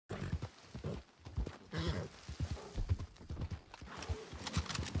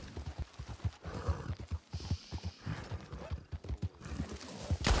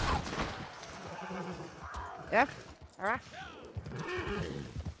Yep. Alright.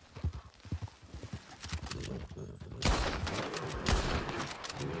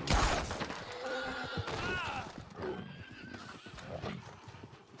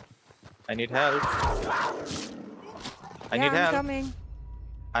 I need help. I need I'm help. coming.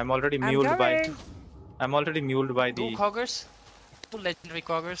 I'm already I'm muled by. coming. I'm already muled by Two the. Cougars? Two legendary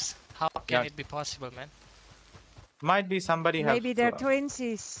Cougars? How can Yeah. it be possible, man? Might be somebody have. Maybe they're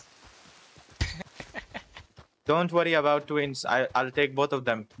twinsies. Don't worry about twins. I'll take both of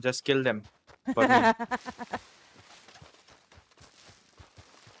them. Just kill them for me.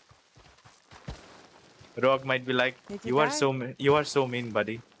 Rogue might be like, you are so mean,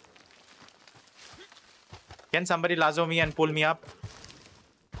 buddy. Can somebody lasso me and pull me up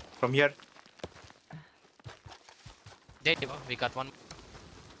from here? There you go. We got one.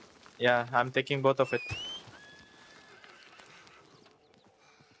 Yeah, I'm taking both of it.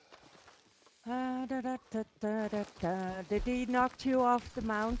 Did he knock you off the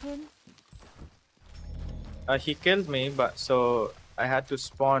mountain? He killed me, but so I had to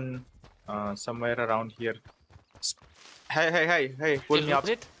spawn somewhere around here. Hey! Pull me up!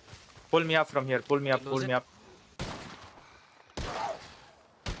 It? Pull me up from here! Pull me up! Pull me up!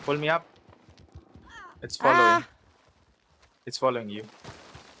 Pull me up! It's following. It's following you.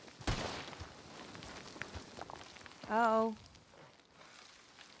 Uh-oh.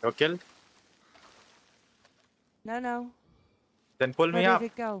 You're killed? No. Then pull me up. Where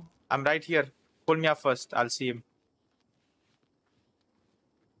did it go? I'm right here. Pull me up first. I'll see him.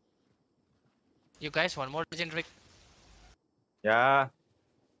 You guys want more legendary? Yeah.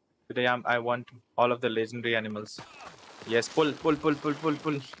 Today I want all of the legendary animals. Yes, pull.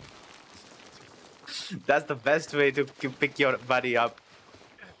 That's the best way to pick your buddy up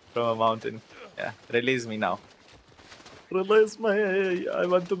from a mountain. Yeah, release me now. Release me. I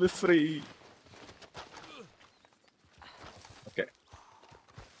want to be free. Okay.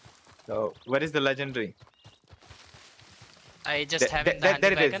 So, where is the legendary? I just have it in the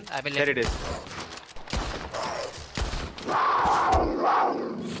there it is. wagon. I will There it is.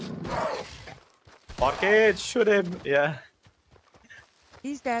 Orchid, shoot him. Yeah.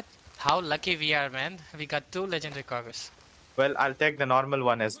 He's dead. How lucky we are, man. We got two legendary Cougars. Well, I'll take the normal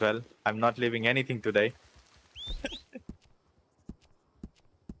one as well. I'm not leaving anything today.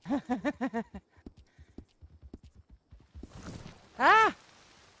 Ah!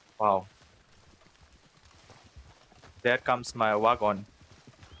 Wow. There comes my wagon.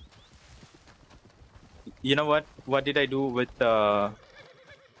 You know what? What did I do with the...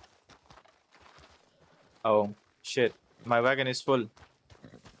 Oh, shit. My wagon is full.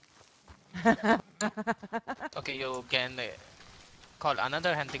 Okay, you can call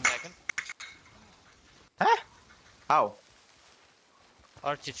another hunting wagon. Huh? How?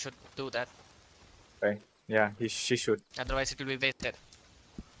 Or it should do that. Okay. Yeah, she should. Otherwise, it will be wasted.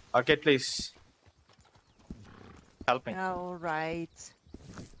 Okay, please. Help me. All right.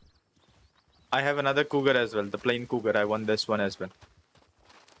 I have another Cougar as well. The plain Cougar. I want this one as well.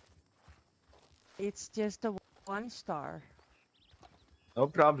 It's just a 1-star. No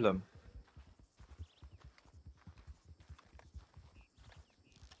problem.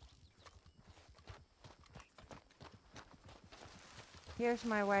 Here's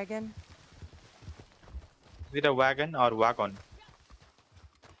my wagon. Is it a wagon or wagon?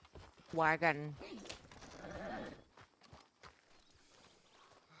 Wagon.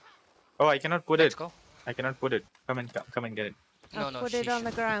 Oh, I cannot put Let's it. go. I cannot put it. Come and get it. No, Put it on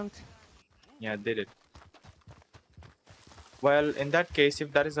the ground. Yeah, I did it. Well, in that case,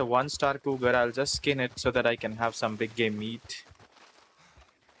 if that is a 1-star Cougar, I'll just skin it so that I can have some big game meat.